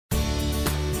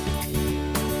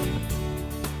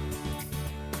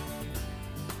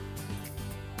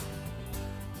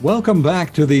Welcome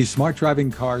back to the Smart Driving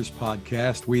Cars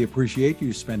podcast. We appreciate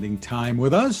you spending time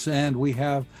with us, and we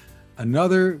have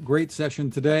another great session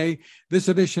today. This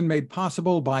edition made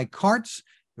possible by CARTS,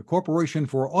 the Corporation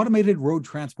for Automated Road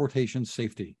Transportation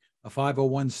Safety, a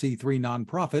 501c3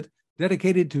 nonprofit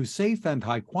dedicated to safe and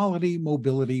high-quality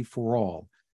mobility for all.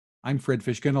 I'm Fred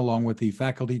Fishkin, along with the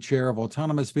Faculty Chair of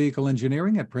Autonomous Vehicle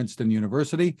Engineering at Princeton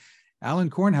University, Alan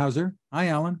Kornhauser. Hi,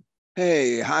 Alan.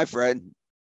 Hey, hi, Fred.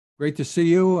 Great to see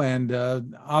you. And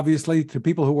obviously, to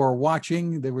people who are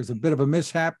watching, there was a bit of a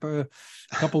mishap a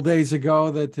couple days ago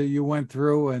that you went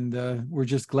through, and we're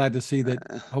just glad to see that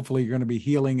hopefully you're going to be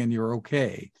healing and you're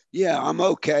okay. Yeah, I'm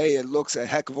okay. It looks a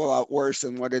heck of a lot worse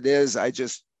than what it is. I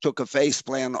just took a face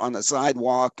plant on the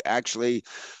sidewalk, actually,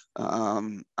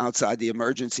 outside the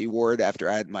emergency ward after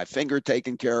I had my finger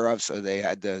taken care of. So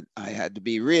I had to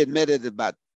be readmitted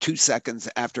about 2 seconds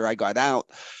after I got out.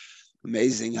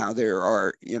 Amazing how there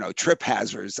are, trip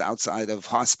hazards outside of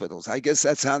hospitals. I guess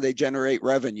that's how they generate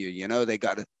revenue. They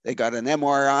got an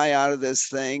MRI out of this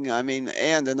thing. I mean,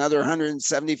 and another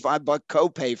 $175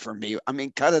 copay for me. I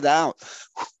mean, cut it out.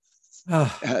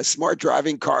 Smart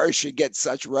driving cars should get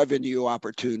such revenue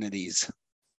opportunities.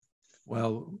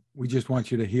 Well, we just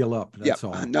want you to heal up. That's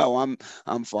all. No,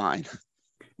 I'm fine.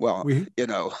 Well,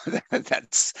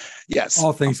 that's yes.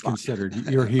 All things considered,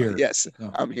 you're here. Yes,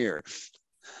 so. I'm here.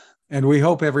 And we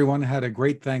hope everyone had a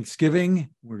great Thanksgiving.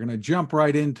 We're going to jump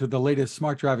right into the latest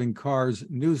Smart Driving Cars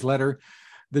newsletter.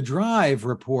 The Drive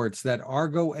reports that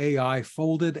Argo AI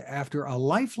folded after a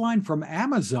lifeline from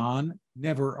Amazon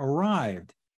never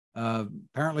arrived.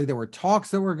 Apparently, there were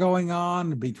talks that were going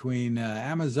on between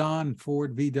Amazon,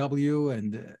 Ford, VW,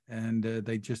 and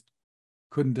they just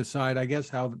couldn't decide, I guess,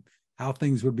 how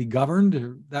things would be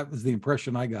governed. That was the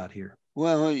impression I got here.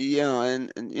 Well, yeah,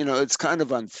 and it's kind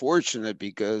of unfortunate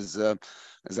because,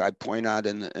 as I point out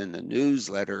in the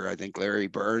newsletter, I think Larry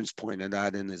Burns pointed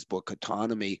out in his book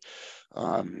Autonomy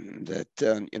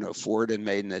that Ford had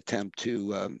made an attempt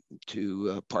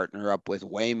to partner up with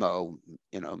Waymo,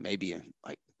 maybe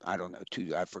like I don't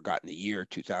know, I've forgotten the year,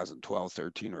 2012,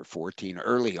 13, or 14,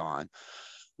 early on,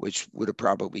 which would have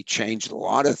probably changed a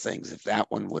lot of things if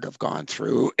that one would have gone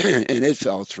through, and it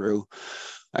fell through.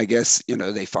 I guess,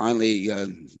 they finally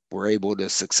were able to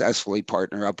successfully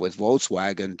partner up with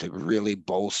Volkswagen to really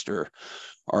bolster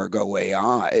Argo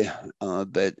AI.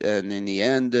 But in the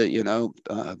end,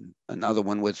 another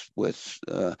one with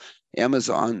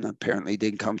Amazon apparently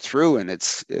didn't come through. And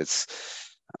it's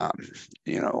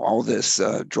all this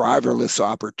driverless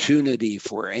opportunity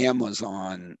for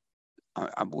Amazon.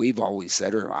 We've always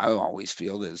said, or I always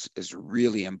feel is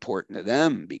really important to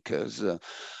them because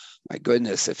my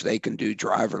goodness, if they can do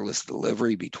driverless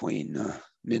delivery between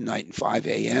midnight and 5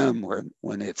 a.m.,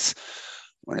 when it's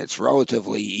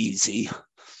relatively easy,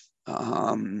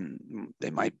 they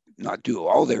might not do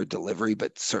all their delivery,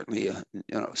 but certainly a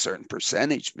certain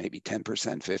percentage, maybe 10%,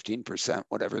 15%,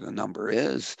 whatever the number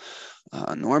is,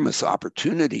 enormous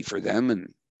opportunity for them.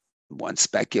 And one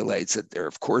speculates that they're,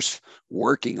 of course,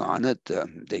 working on it.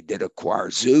 They did acquire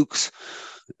Zoox.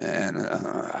 And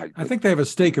I think they have a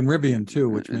stake in Rivian too,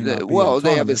 which may not be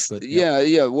they have but,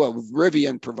 yeah. Well,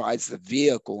 Rivian provides the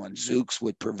vehicle, and Zoox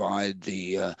would provide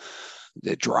the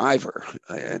driver.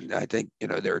 And I think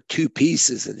there are two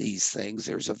pieces of these things.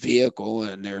 There's a vehicle,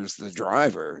 and there's the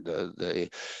driver.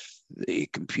 The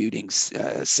computing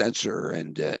sensor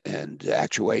and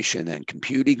actuation and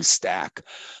computing stack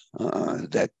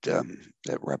that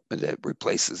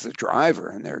replaces the driver,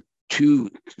 and there are two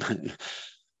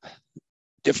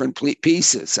different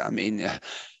pieces. I mean,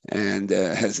 and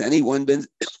has anyone been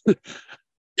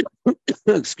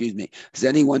excuse me, has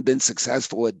anyone been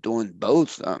successful at doing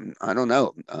both? I don't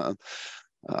know.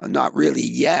 Not really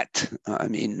yet. I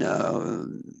mean,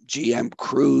 GM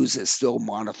Cruise is still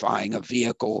modifying a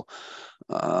vehicle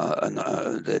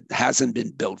that hasn't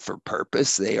been built for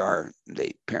purpose. They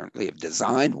apparently have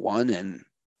designed one and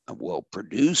will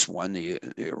produce one, the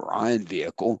Orion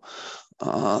vehicle.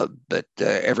 But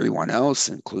everyone else,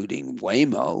 including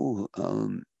Waymo,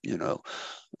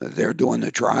 they're doing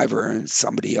the driver and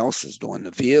somebody else is doing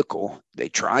the vehicle. They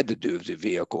tried to do the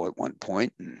vehicle at one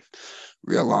point and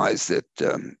realized that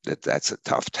that's a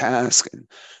tough task. And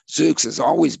Zoox has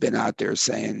always been out there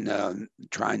saying,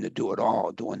 trying to do it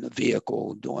all, doing the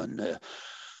vehicle, doing the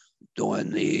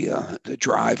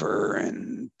driver,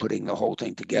 and putting the whole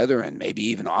thing together, and maybe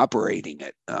even operating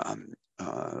it.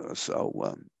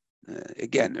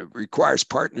 Again, it requires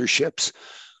partnerships,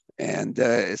 and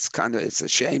it's a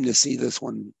shame to see this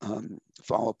one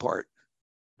fall apart.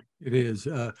 It is.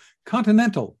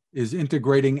 Continental is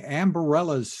integrating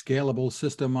Ambarella's scalable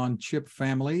system-on-chip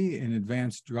family in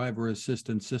advanced driver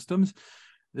assistance systems.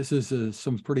 This is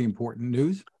some pretty important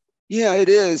news. Yeah, it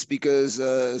is, because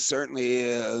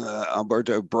certainly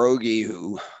Alberto Broggi,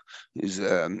 who's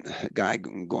a guy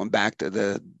going back to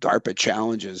the DARPA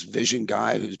challenges, vision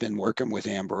guy who's been working with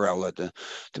Ambarella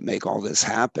to make all this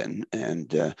happen.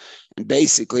 And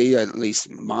basically, at least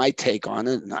my take on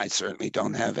it, and I certainly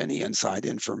don't have any inside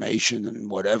information and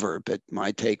whatever, but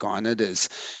my take on it is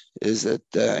that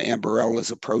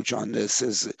Ambarella's approach on this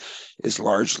is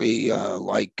largely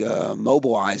like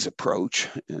Mobileye's approach.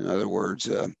 In other words,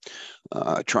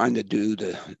 trying to do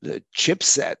the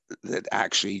chipset that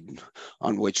actually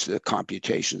on which the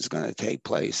computation is going to take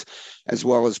place, as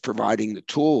well as providing the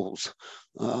tools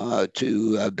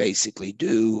to basically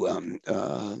do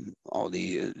all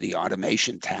the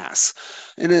automation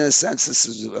tasks. And in a sense, this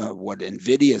is what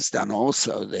NVIDIA's done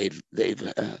also. They're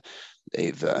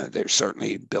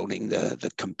certainly building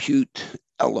the compute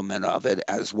element of it,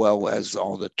 as well as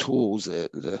all the tools,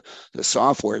 the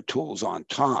software tools on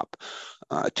top,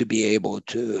 to be able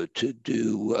to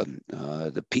do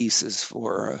the pieces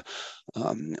for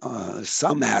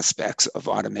some aspects of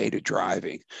automated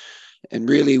driving. And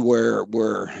really, where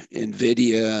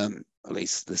NVIDIA, at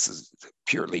least this is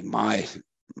purely my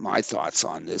thoughts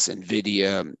on this,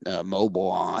 NVIDIA,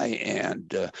 Mobileye, and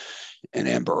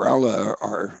Ambarella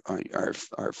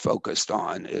are focused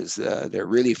on is they're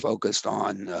really focused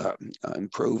on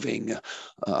improving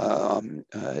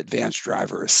advanced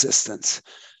driver assistance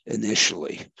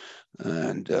initially.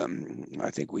 And I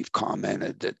think we've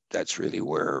commented that that's really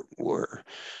where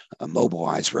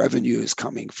Mobileye's revenue is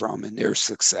coming from and their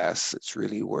success. It's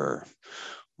really where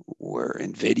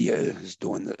NVIDIA is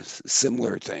doing the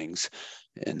similar things.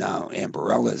 And now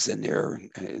Ambarella's in there.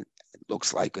 It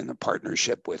looks like in a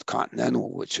partnership with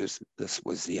Continental, this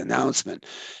was the announcement,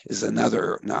 is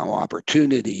another now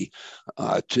opportunity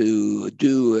to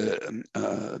do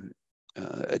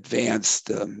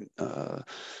advanced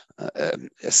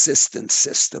assistance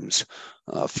systems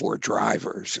for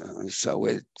drivers. So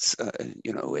it's,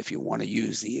 if you want to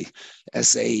use the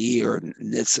SAE or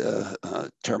NHTSA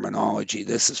terminology,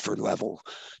 this is for level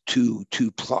 2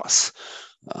 plus.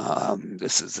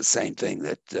 This is the same thing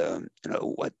that,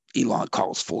 what Elon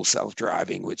calls full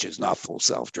self-driving, which is not full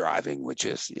self-driving, which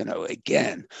is,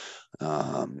 again,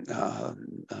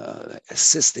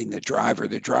 assisting the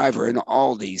driver in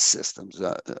all these systems.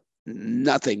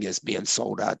 Nothing is being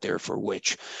sold out there for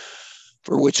which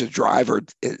a driver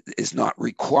is not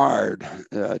required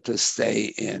to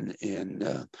stay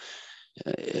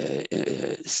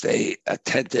stay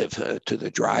attentive to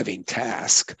the driving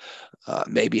task.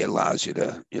 Maybe allows you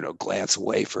to, glance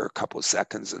away for a couple of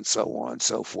seconds and so on and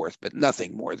so forth, but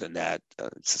nothing more than that.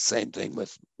 It's the same thing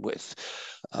with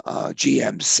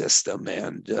GM system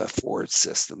and Ford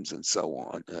systems and so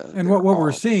on. And what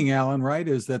we're seeing, Alan, right,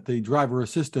 is that the driver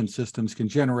assistance systems can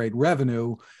generate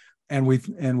revenue, and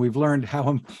we've learned how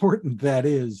important that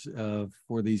is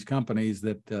for these companies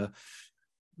that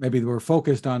maybe they were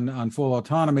focused on full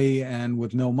autonomy and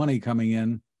with no money coming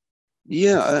in.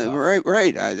 Yeah,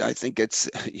 right. I think it's,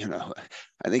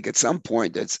 I think at some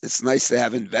point it's nice to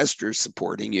have investors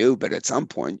supporting you, but at some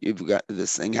point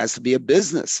this thing has to be a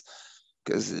business,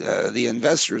 because the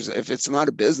investors, if it's not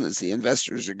a business, the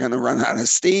investors are going to run out of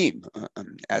steam,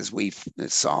 as we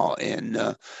saw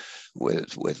in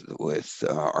with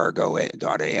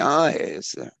Argo.ai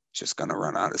is just going to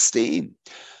run out of steam.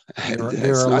 And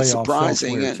it's not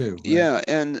surprising. And, too, right? Yeah,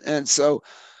 and so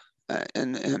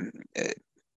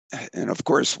and of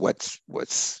course, what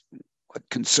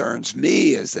concerns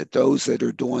me is that those that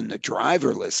are doing the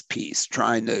driverless piece,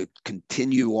 trying to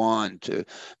continue on to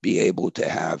be able to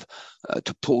have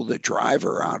to pull the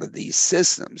driver out of these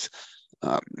systems,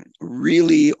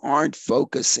 really aren't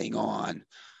focusing on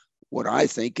what I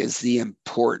think is the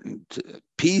important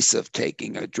piece of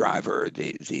taking a driver,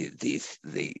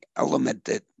 the element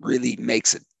that really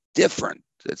makes it different,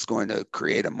 that's going to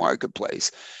create a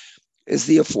marketplace, is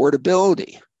the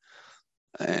affordability.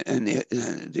 And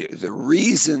the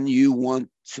reason you want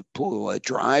to pull a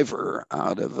driver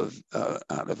out of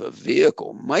a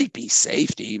vehicle might be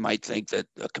safety. You might think that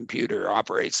a computer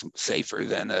operates safer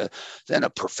than a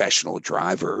professional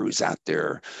driver who's out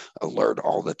there alert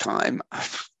all the time.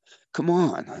 Come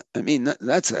on. I mean,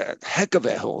 that's a heck of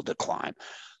a hill to climb.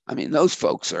 I mean, those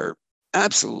folks are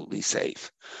absolutely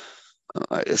safe,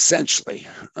 essentially.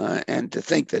 And to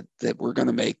think that we're going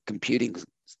to make computing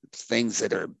things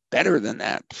that are better than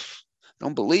that,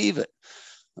 don't believe it.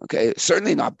 Okay,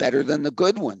 certainly not better than the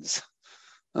good ones.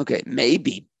 Okay,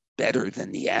 maybe better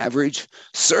than the average,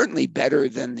 certainly better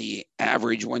than the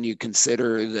average when you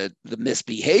consider the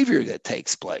misbehavior that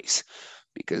takes place,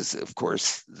 because of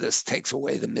course this takes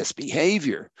away the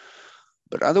misbehavior.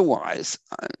 But otherwise,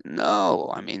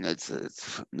 no. I mean, it's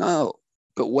no.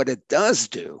 But what it does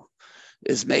do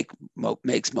is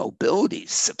makes mobility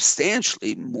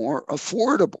substantially more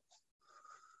affordable.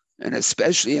 And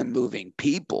especially in moving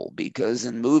people, because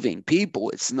in moving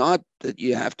people, it's not that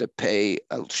you have to pay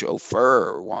a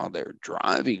chauffeur while they're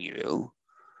driving you.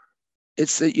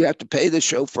 It's that you have to pay the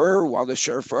chauffeur while the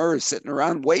chauffeur is sitting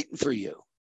around waiting for you.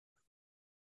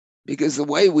 Because the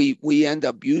way we end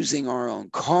up using our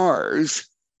own cars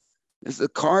is the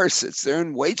car sits there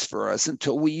and waits for us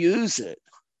until we use it.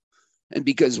 And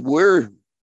because we're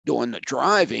doing the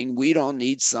driving, we don't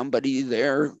need somebody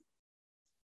there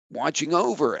watching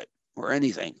over it or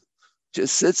anything.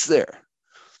 Just sits there.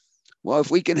 Well, if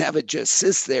we can have it just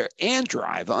sits there and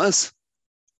drive us,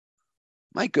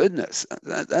 my goodness,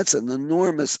 that's an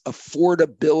enormous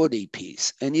affordability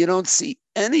piece. And you don't see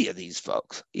any of these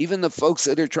folks, even the folks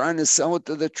that are trying to sell it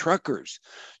to the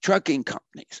trucking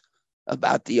companies,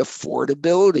 about the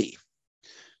affordability.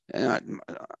 And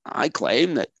I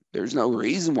claim that there's no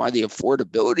reason why the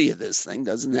affordability of this thing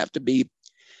doesn't have to be,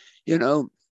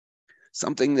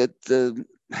 something that the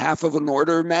half of an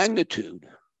order of magnitude,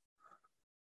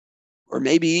 or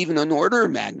maybe even an order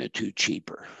of magnitude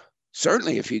cheaper.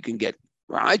 Certainly, if you can get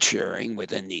ride sharing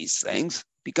within these things,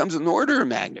 becomes an order of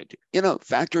magnitude,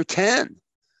 factor 10.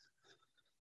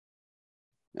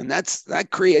 And that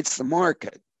creates the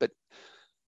market. But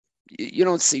you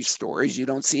don't see stories, you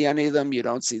don't see any of them, you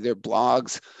don't see their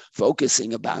blogs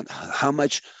focusing about how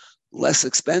much less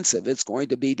expensive it's going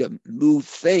to be to move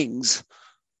things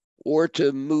or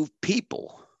to move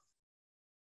people.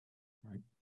 Right.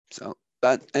 So,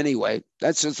 but anyway,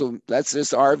 that's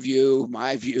just our view,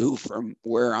 my view from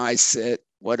where I sit.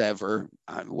 Whatever.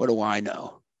 What do I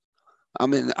know?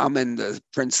 I'm in the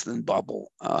Princeton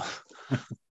bubble,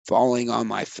 falling on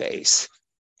my face.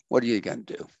 What are you gonna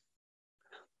do?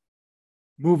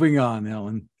 Moving on,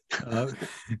 Ellen.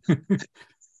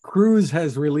 Cruise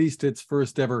has released its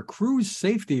first ever cruise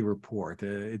safety report.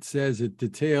 It says it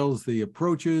details the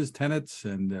approaches, tenets,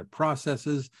 and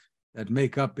processes that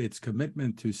make up its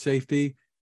commitment to safety.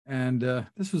 And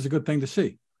this was a good thing to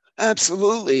see.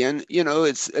 Absolutely. And,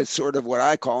 it's sort of what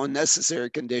I call a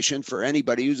necessary condition for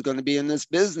anybody who's going to be in this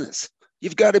business.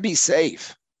 You've got to be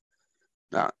safe.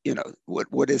 Now,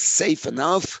 what is safe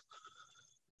enough?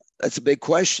 That's a big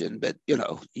question, but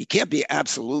you can't be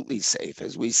absolutely safe.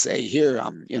 As we say here,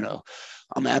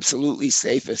 I'm absolutely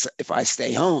safe if I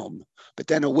stay home, but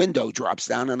then a window drops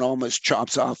down and almost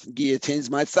chops off and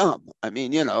guillotines my thumb. I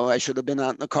mean, I should have been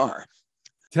out in the car.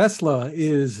 Tesla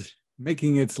is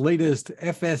making its latest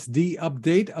FSD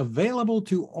update available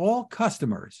to all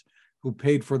customers who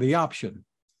paid for the option.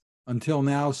 Until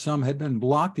now, some had been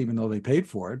blocked, even though they paid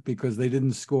for it, because they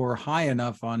didn't score high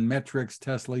enough on metrics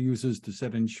Tesla uses to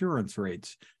set insurance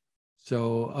rates.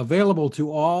 So available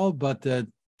to all, but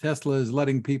Tesla is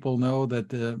letting people know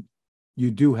that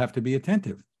you do have to be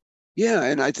attentive. Yeah,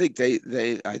 and I think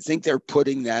I think they're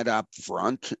putting that up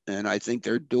front, and I think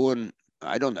they're doing,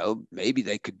 I don't know, maybe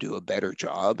they could do a better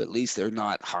job. At least they're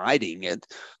not hiding it,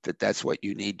 that's what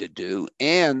you need to do.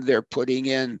 And they're putting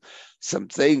in some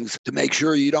things to make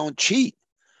sure you don't cheat.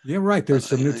 Yeah, right. There's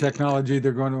some new technology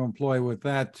they're going to employ with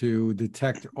that to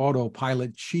detect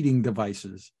autopilot cheating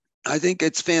devices. I think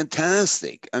it's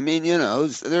fantastic. I mean,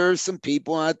 there are some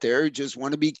people out there who just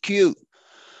want to be cute.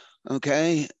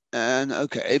 Okay. And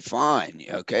okay, fine.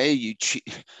 Okay. You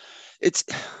cheat. It's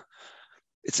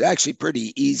actually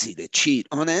pretty easy to cheat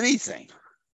on anything.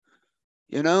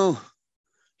 You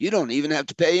don't even have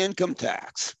to pay income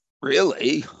tax,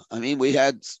 really. I mean, we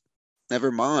had,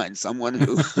 never mind, someone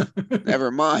who,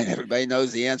 never mind, everybody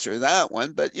knows the answer to that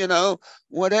one, but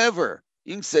whatever.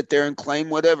 You can sit there and claim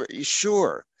whatever. You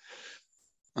sure?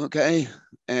 Okay.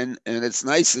 And it's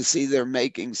nice to see they're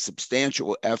making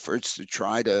substantial efforts to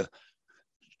try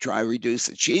reduce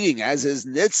the cheating, as is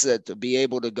NHTSA, to be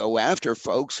able to go after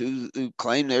folks who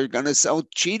claim they're going to sell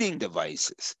cheating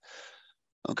devices.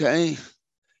 Okay.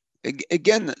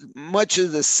 Again, much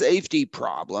of the safety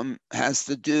problem has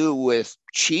to do with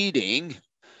cheating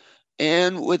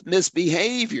and with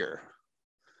misbehavior.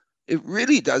 It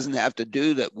really doesn't have to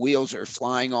do that wheels are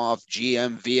flying off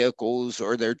GM vehicles,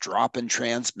 or they're dropping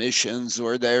transmissions,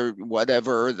 or they're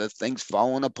whatever, the thing's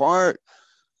falling apart.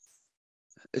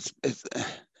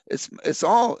 It's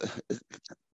all,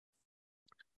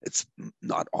 it's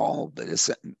not all, but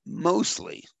it's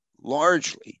mostly,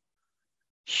 largely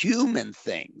human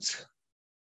things.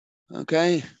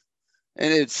 Okay.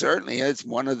 And it certainly is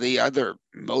one of the other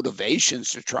motivations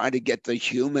to try to get the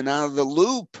human out of the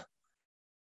loop,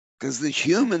 because the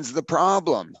human's the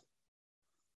problem.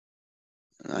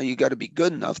 Now you got to be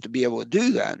good enough to be able to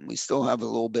do that. And we still have a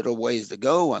little bit of ways to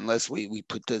go unless we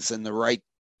put this in the right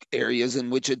areas in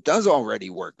which it does already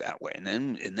work that way. And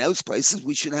then in those places,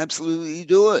 we should absolutely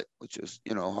do it, which is,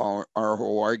 our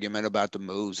whole argument about the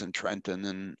moves and Trenton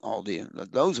and all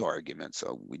those arguments.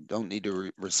 So we don't need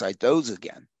to recite those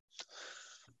again.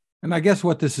 And I guess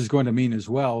what this is going to mean as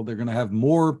well, they're going to have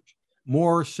more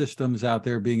systems out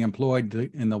there being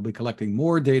employed, and they'll be collecting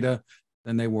more data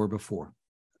than they were before.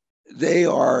 They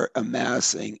are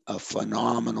amassing a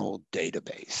phenomenal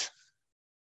database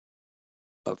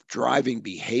of driving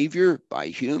behavior by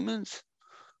humans,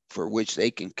 for which they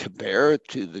can compare it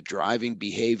to the driving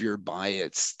behavior by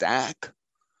its stack,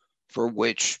 for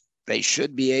which they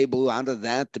should be able, out of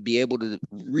that, to be able to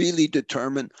really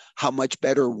determine how much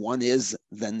better one is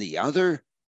than the other.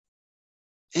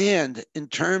 And in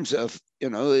terms of,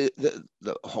 the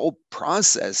whole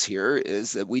process here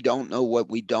is that we don't know what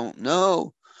we don't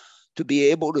know, to be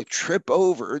able to trip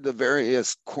over the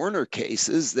various corner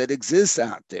cases that exist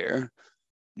out there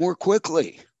more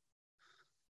quickly.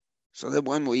 So that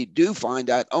when we do find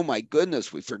out, oh my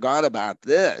goodness, we forgot about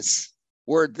this,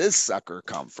 where'd this sucker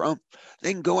come from,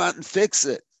 they can go out and fix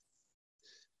it.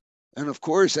 And of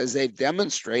course, as they've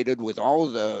demonstrated with all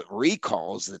the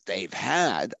recalls that they've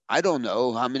had, I don't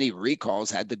know how many recalls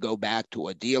had to go back to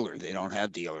a dealer. They don't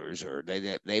have dealers, or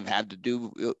they've had to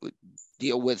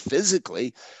deal with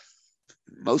physically.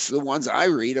 Most of the ones I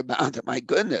read about, my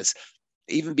goodness,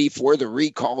 even before the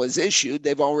recall is issued,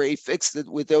 they've already fixed it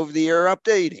with over-the-air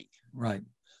updating. Right.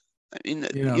 I mean,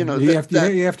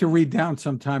 you have to read down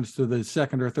sometimes to the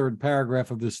second or third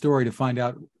paragraph of the story to find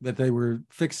out that they were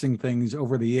fixing things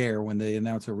over the air when they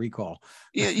announce a recall.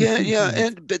 Yeah.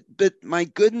 And but my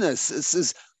goodness, this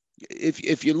is,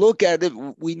 if you look at it,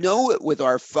 we know it with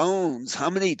our phones.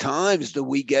 How many times do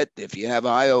we get, if you have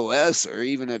iOS or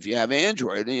even if you have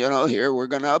Android, here, we're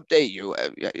going to update you.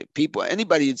 People,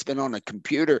 anybody that's been on a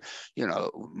computer,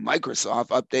 Microsoft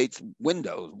updates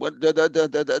Windows,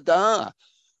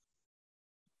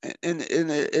 and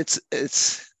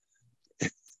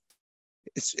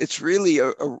it's really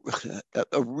a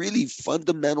really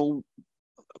fundamental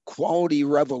quality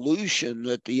revolution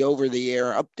that the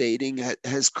over-the-air updating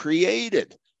has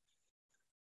created,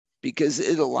 because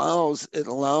it allows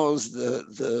the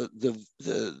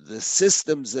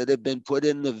systems that have been put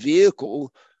in the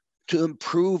vehicle to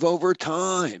improve over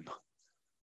time.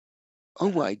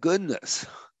 Oh my goodness.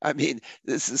 I mean,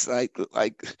 this is like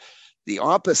the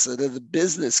opposite of the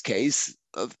business case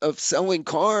of selling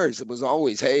cars. It was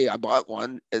always, hey, I bought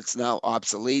one, it's now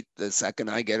obsolete the second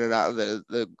I get it out of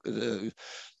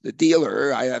the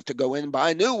dealer. I have to go in and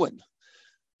buy a new one.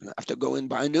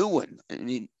 I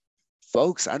mean,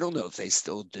 folks, I don't know if they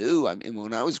still do. I mean,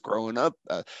 when I was growing up,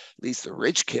 at least the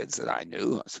rich kids that I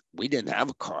knew, we didn't have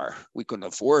a car. We couldn't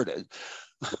afford it.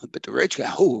 But the rich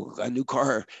guy, a new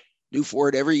car, new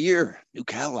Ford every year, new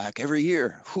Cadillac every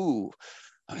year.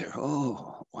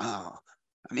 Oh, wow.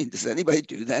 I mean, does anybody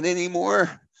do that anymore?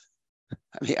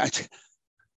 I mean,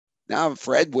 now,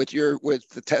 Fred, with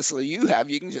the Tesla you have,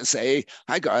 you can just say,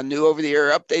 I got a new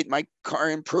over-the-air update. My car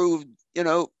improved,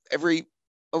 every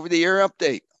over-the-air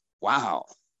update. Wow.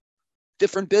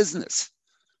 Different business.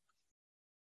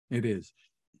 It is.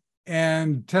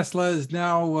 And Tesla is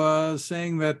now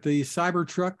saying that the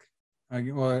Cybertruck,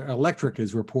 or Electric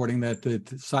is reporting that the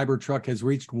Cybertruck has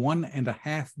reached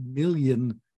 1.5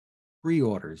 million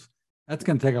pre-orders. That's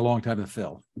going to take a long time to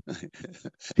fill.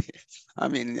 I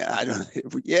mean,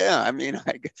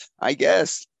 I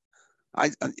guess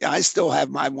I still have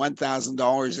my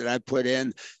 $1,000 that I put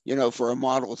in, for a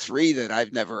Model 3 that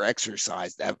I've never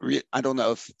exercised. I don't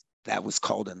know if that was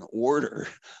called an order.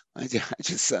 I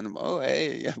just sent them, oh,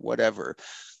 hey, yeah, whatever.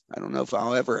 I don't know if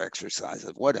I'll ever exercise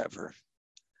it, whatever.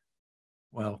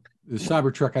 Well, the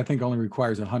Cybertruck, I think, only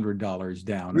requires $100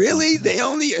 down. Really?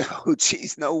 Oh,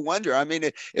 geez, no wonder. I mean,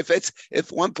 if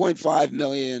 1.5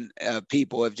 million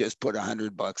people have just put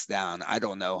 $100 down, I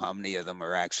don't know how many of them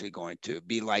are actually going to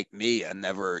be like me and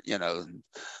never,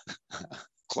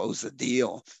 close the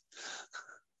deal.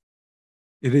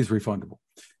 It is refundable.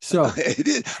 So it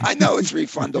is. I know it's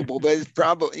refundable, but it's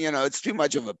probably, it's too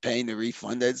much of a pain to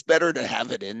refund it. It's better to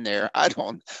have it in there. I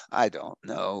don't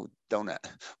know.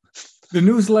 The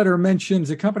newsletter mentions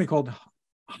a company called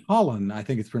Holon, I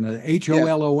think it's pronounced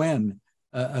Holon,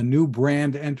 a new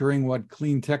brand entering what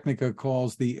Clean Technica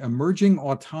calls the emerging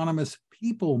autonomous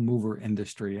people mover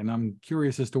industry. And I'm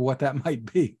curious as to what that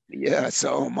might be. Yeah,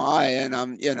 so am I. And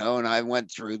and I went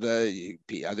through the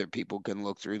other people can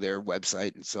look through their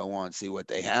website and so on, see what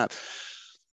they have.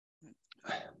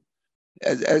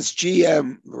 As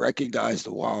GM recognized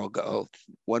a while ago,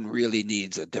 one really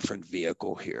needs a different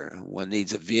vehicle here. One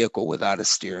needs a vehicle without a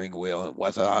steering wheel and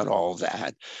without all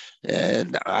that.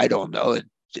 And I don't know,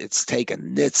 it's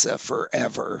taken NHTSA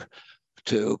forever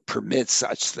to permit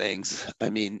such things. I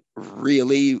mean,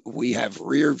 really, we have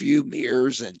rear view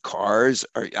mirrors in cars,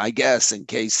 or I guess in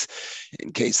case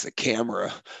the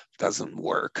camera doesn't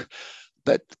work.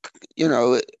 But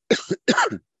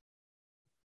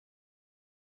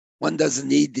one doesn't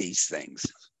need these things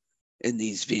in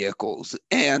these vehicles,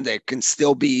 and they can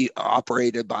still be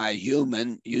operated by a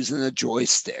human using a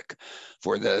joystick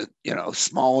for the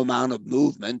small amount of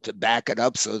movement to back it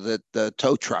up so that the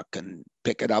tow truck can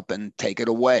pick it up and take it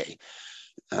away,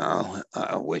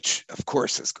 which of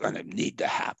course is going to need to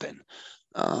happen.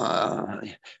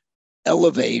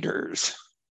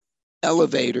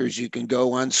 Elevators, you can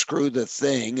go unscrew the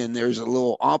thing and there's a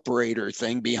little operator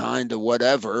thing behind the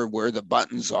whatever where the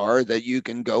buttons are that you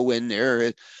can go in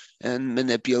there and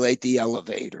manipulate the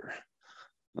elevator.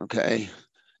 Okay.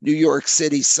 New York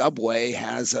City subway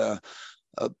has a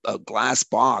glass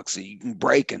box that you can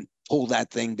break and pull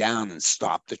that thing down and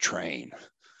stop the train.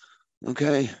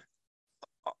 Okay.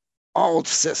 All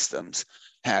systems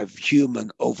have human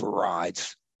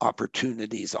overrides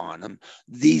opportunities on them.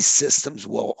 These systems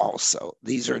will also.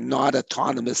 These are not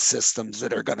autonomous systems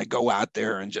that are going to go out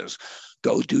there and just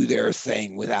go do their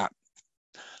thing without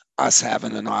us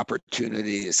having an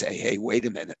opportunity to say, hey, wait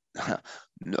a minute.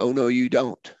 No, you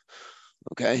don't.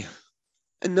 Okay.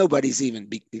 And nobody's even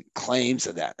claims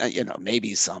of that.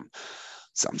 Maybe some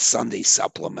Sunday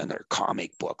supplement or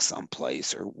comic book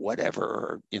someplace or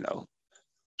whatever, or,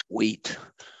 tweet.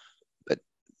 But,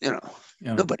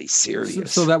 nobody's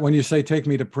serious. So that when you say, take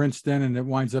me to Princeton, and it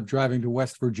winds up driving to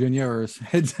West Virginia or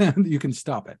heads down, you can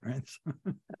stop it, right?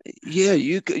 Yeah,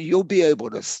 you'll be able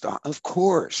to stop. Of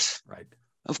course. Right.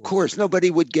 Of course. Nobody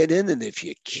would get in it if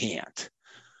you can't.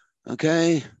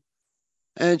 Okay.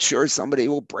 And sure, somebody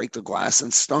will break the glass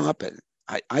and stop it.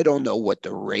 I don't know what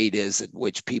the rate is at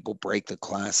which people break the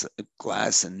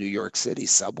glass in New York City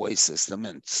subway system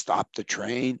and stop the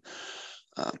train.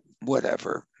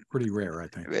 Whatever. Pretty rare, I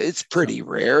think. It's pretty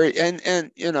rare.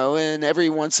 And every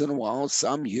once in a while,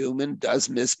 some human does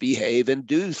misbehave and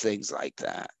do things like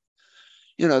that.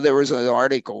 There was an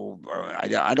article,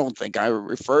 I don't think I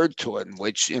referred to it, in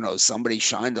which, somebody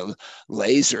shined a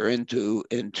laser into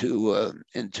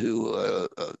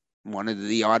one of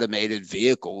the automated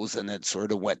vehicles, and it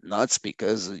sort of went nuts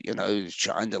because, it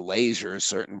shined a laser a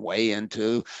certain way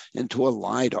into a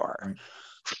LiDAR. Right.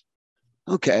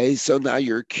 Okay, so now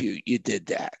you're cute. You did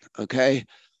that. Okay.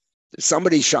 If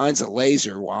somebody shines a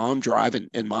laser while I'm driving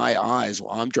while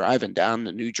I'm driving down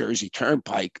the New Jersey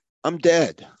Turnpike, I'm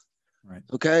dead. Right.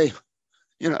 Okay.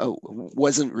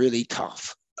 Wasn't really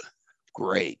tough.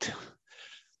 Great.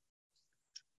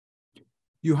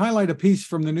 You highlight a piece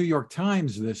from the New York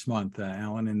Times this month,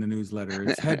 Alan, in the newsletter.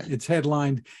 It's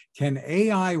headlined, "Can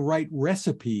AI write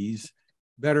recipes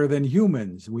better than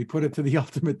humans? We put it to the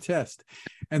ultimate test."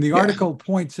 And the article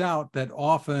points out that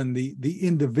often the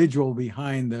individual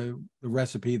behind the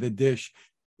recipe, the dish,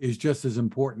 is just as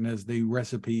important as the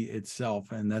recipe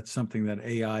itself. And that's something that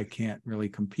AI can't really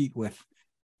compete with,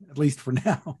 at least for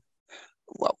now.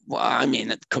 Well, I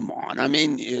mean, come on. I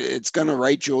mean, it's going to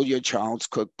write Julia Child's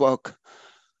cookbook.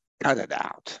 Cut it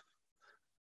out.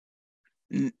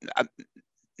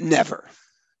 Never.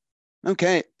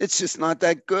 Okay, it's just not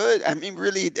that good. I mean,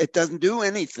 really, it doesn't do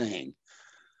anything.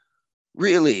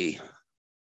 Really.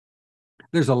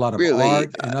 There's a lot of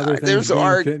art and other things. There's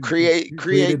art,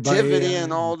 creativity,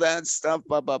 and all that stuff.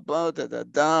 Blah, blah, blah, da, da,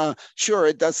 da. Sure,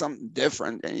 it does something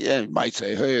different. And yeah, you might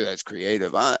say, hey, that's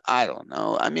creative. I don't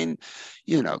know. I mean,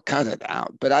 cut it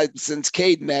out. But since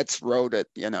Cade Metz wrote it,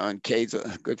 and Cade's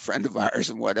a good friend of ours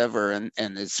and whatever, and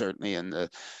is certainly in the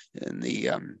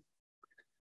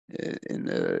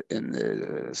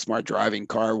smart driving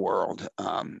car world.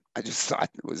 I just thought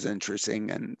it was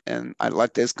interesting, and I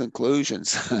liked his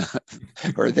conclusions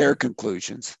or their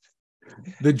conclusions.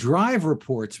 The Drive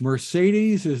reports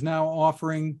Mercedes is now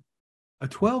offering a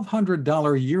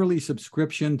 $1,200 yearly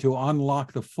subscription to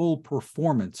unlock the full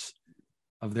performance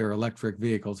of their electric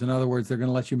vehicles. In other words, they're going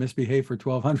to let you misbehave for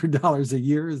 $1,200 a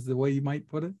year, is the way you might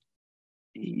put it?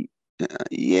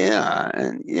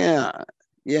 Yeah.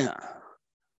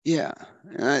 Yeah,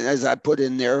 as I put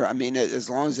in there, I mean,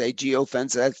 as long as they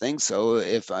geofence that thing. So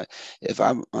if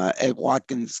I'm at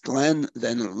Watkins Glen,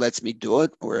 then it lets me do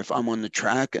it, or if I'm on the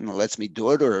track and it lets me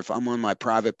do it, or if I'm on my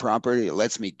private property, it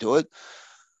lets me do it.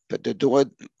 But to do it,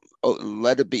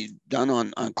 let it be done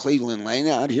on Cleveland Lane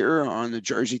out here on the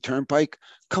Jersey Turnpike.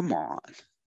 Come on,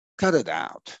 cut it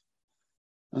out,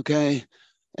 okay?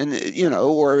 And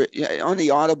or on the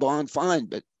Autobahn, fine,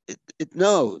 but it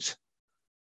knows.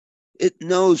 It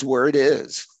knows where it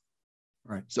is,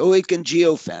 Right. so it can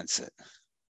geofence it.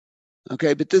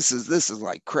 Okay, but this is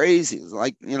like crazy. It's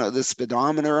like, the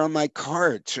speedometer on my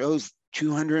car, it shows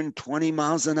 220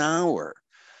 miles an hour.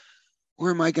 Where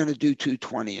am I going to do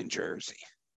 220 in Jersey?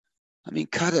 I mean,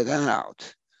 cut it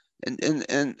out. And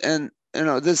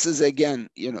this is again,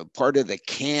 part of the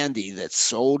candy that's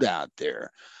sold out there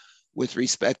with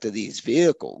respect to these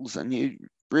vehicles, and you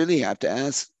really have to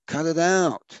ask, cut it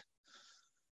out.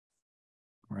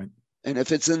 Right. And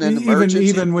if it's in an Even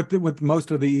emergency, with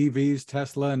most of the EVs,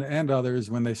 Tesla and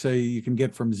others, when they say you can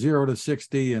get from 0 to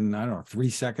 60 in, I don't know, 3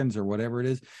 seconds or whatever it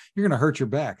is, you're going to hurt your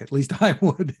back. At least I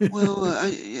would. well,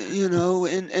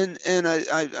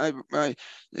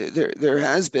 there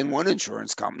has been one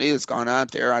insurance company that's gone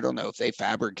out there. I don't know if they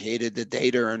fabricated the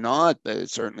data or not, but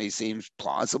it certainly seems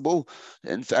plausible.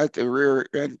 In fact, the rear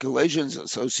end collisions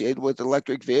associated with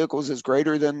electric vehicles is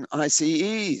greater than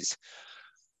ICEs.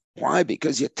 Why?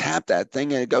 Because you tap that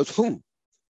thing and it goes boom.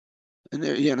 And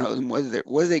there,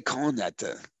 what are they calling that?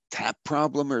 The tap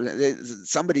problem, or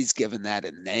somebody's given that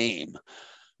a name,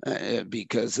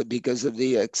 because of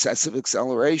the excessive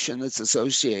acceleration that's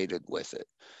associated with it.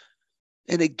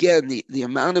 And again, the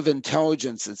amount of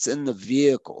intelligence that's in the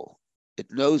vehicle,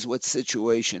 it knows what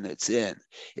situation it's in.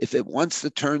 If it wants to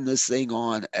turn this thing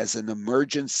on as an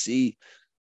emergency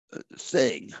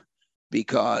thing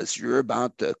because you're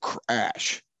about to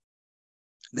crash,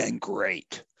 then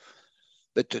great.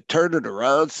 But to turn it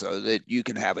around so that you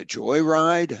can have a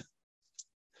joyride,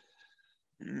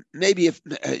 maybe if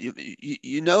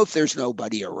if there's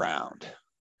nobody around,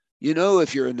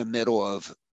 if you're in the middle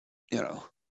of,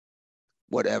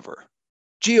 whatever,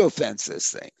 geofence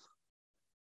this thing.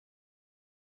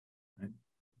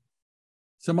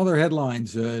 Some other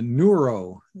headlines: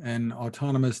 Nuro, an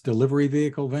autonomous delivery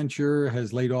vehicle venture,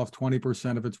 has laid off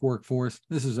 20% of its workforce.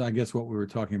 This is, I guess, what we were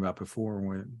talking about before,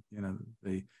 when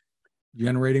the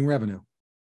generating revenue.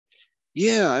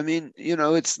 Yeah, I mean,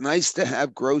 it's nice to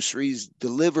have groceries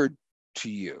delivered to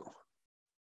you.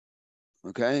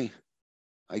 Okay,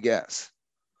 I guess.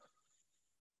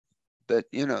 But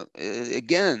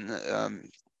again,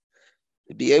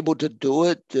 to be able to do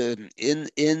it in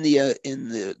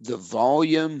the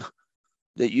volume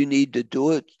that you need to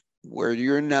do it, where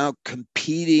you're now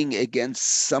competing against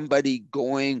somebody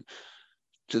going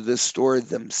to the store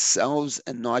themselves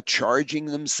and not charging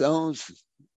themselves,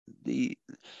 the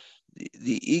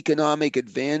the economic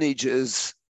advantage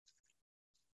is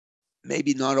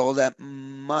maybe not all that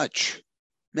much,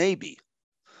 maybe.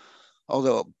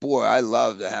 Although, boy, I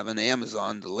love to have an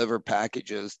Amazon deliver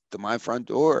packages to my front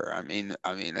door.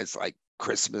 It's like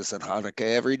Christmas and Hanukkah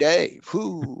every day.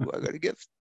 Whoo, I got a gift,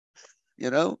 you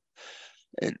know,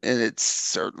 and it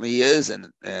certainly is,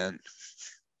 and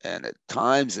at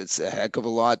times it's a heck of a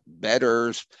lot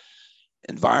better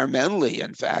environmentally,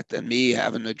 in fact, than me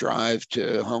having to drive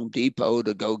to Home Depot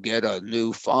to go get a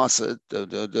new faucet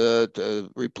to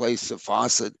replace the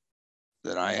faucet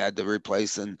that I had to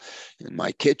replace in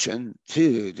my kitchen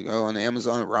too, to go on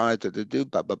Amazon, ride to do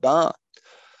blah blah blah.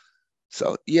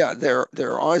 So yeah,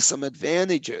 there are some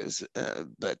advantages,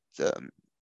 but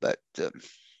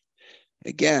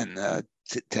again,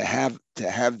 to have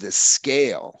the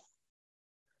scale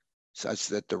such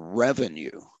that the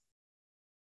revenue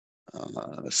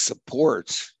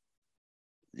supports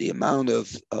the amount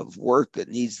of work that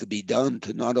needs to be done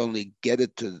to not only get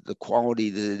it to the quality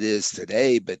that it is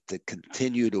today, but to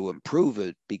continue to improve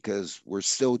it, because we're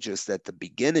still just at the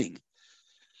beginning.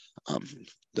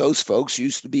 Those folks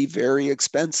used to be very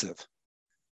expensive.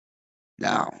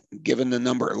 Now, given the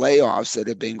number of layoffs that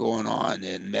have been going on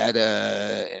in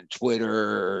Meta and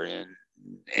Twitter and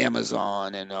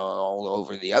Amazon and all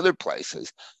over the other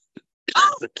places,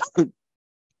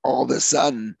 all of a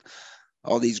sudden,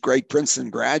 all these great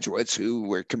Princeton graduates who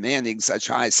were commanding such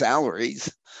high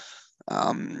salaries,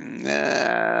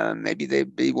 maybe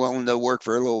they'd be willing to work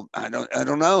for a little. I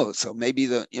don't know. So maybe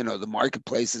the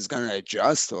marketplace is going to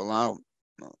adjust to allow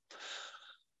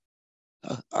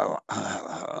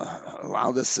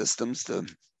the systems to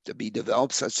be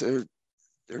developed such that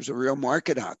there's a real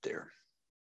market out there.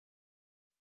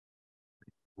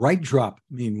 BrightDrop,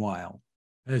 meanwhile,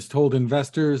 has told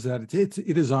investors that it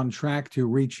is on track to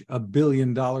reach $1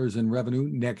 billion in revenue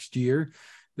next year.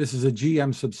 This is a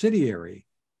GM subsidiary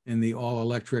in the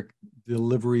all-electric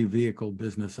delivery vehicle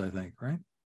business, I think, right?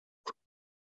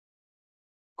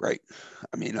 Great.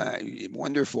 I mean,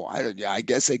 wonderful. I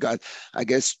guess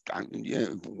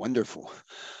wonderful.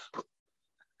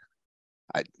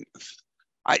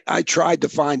 I tried to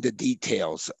find the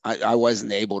details. I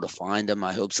wasn't able to find them.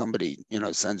 I hope somebody,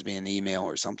 sends me an email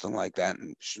or something like that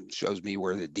and shows me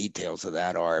where the details of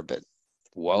that are. But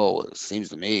whoa, it seems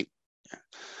to me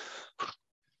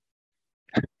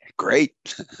great.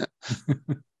 As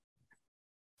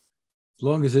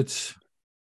long as it's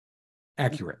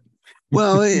accurate.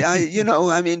 Well,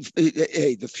 I mean,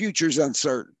 hey, the future's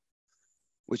uncertain,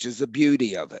 which is the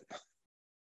beauty of it.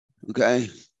 Okay.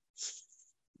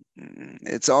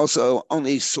 It's also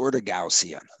only sort of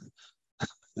Gaussian,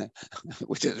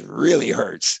 which is really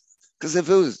hurts. Because if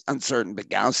it was uncertain but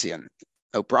Gaussian,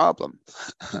 no problem.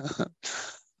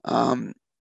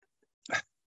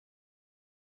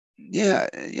 Yeah,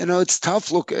 it's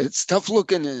tough looking. It's tough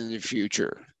looking in the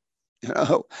future.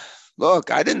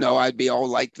 Look, I didn't know I'd be all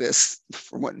like this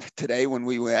today when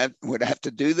we would have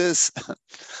to do this.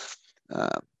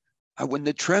 I wouldn't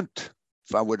have tripped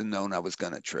if I would have known I was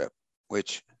going to trip,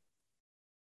 which,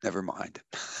 never mind.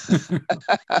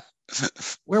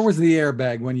 Where was the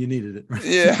airbag when you needed it?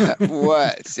 Yeah,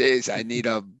 what? Jeez, I need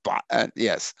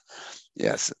yes.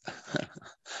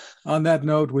 On that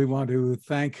note, we want to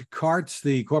thank CARTS,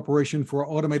 the Corporation for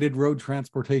Automated Road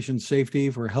Transportation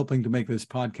Safety, for helping to make this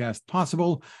podcast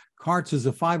possible. CARTS is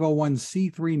a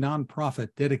 501c3 nonprofit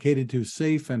dedicated to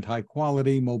safe and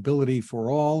high-quality mobility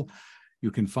for all. You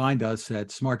can find us at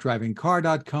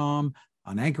smartdrivingcar.com,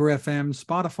 on Anchor FM,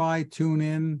 Spotify,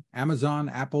 TuneIn, Amazon,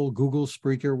 Apple, Google,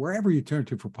 Spreaker, wherever you turn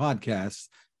to for podcasts.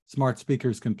 Smart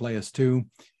speakers can play us too.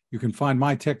 You can find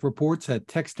my tech reports at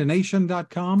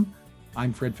techstination.com.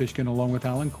 I'm Fred Fishkin along with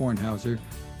Alan Kornhauser.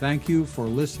 Thank you for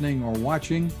listening or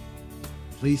watching.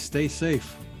 Please stay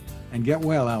safe and get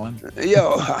well, Alan.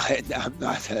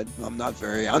 I'm not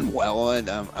very unwell, and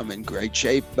I'm in great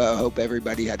shape. Hope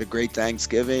everybody had a great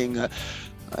Thanksgiving.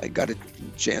 I got a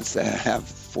chance to have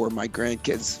 4 of my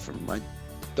grandkids from my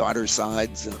daughter's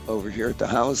sides over here at the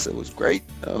house. It was great.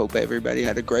 I hope everybody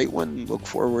had a great one. Look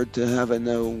forward to having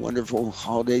a wonderful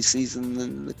holiday season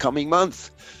in the coming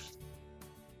month.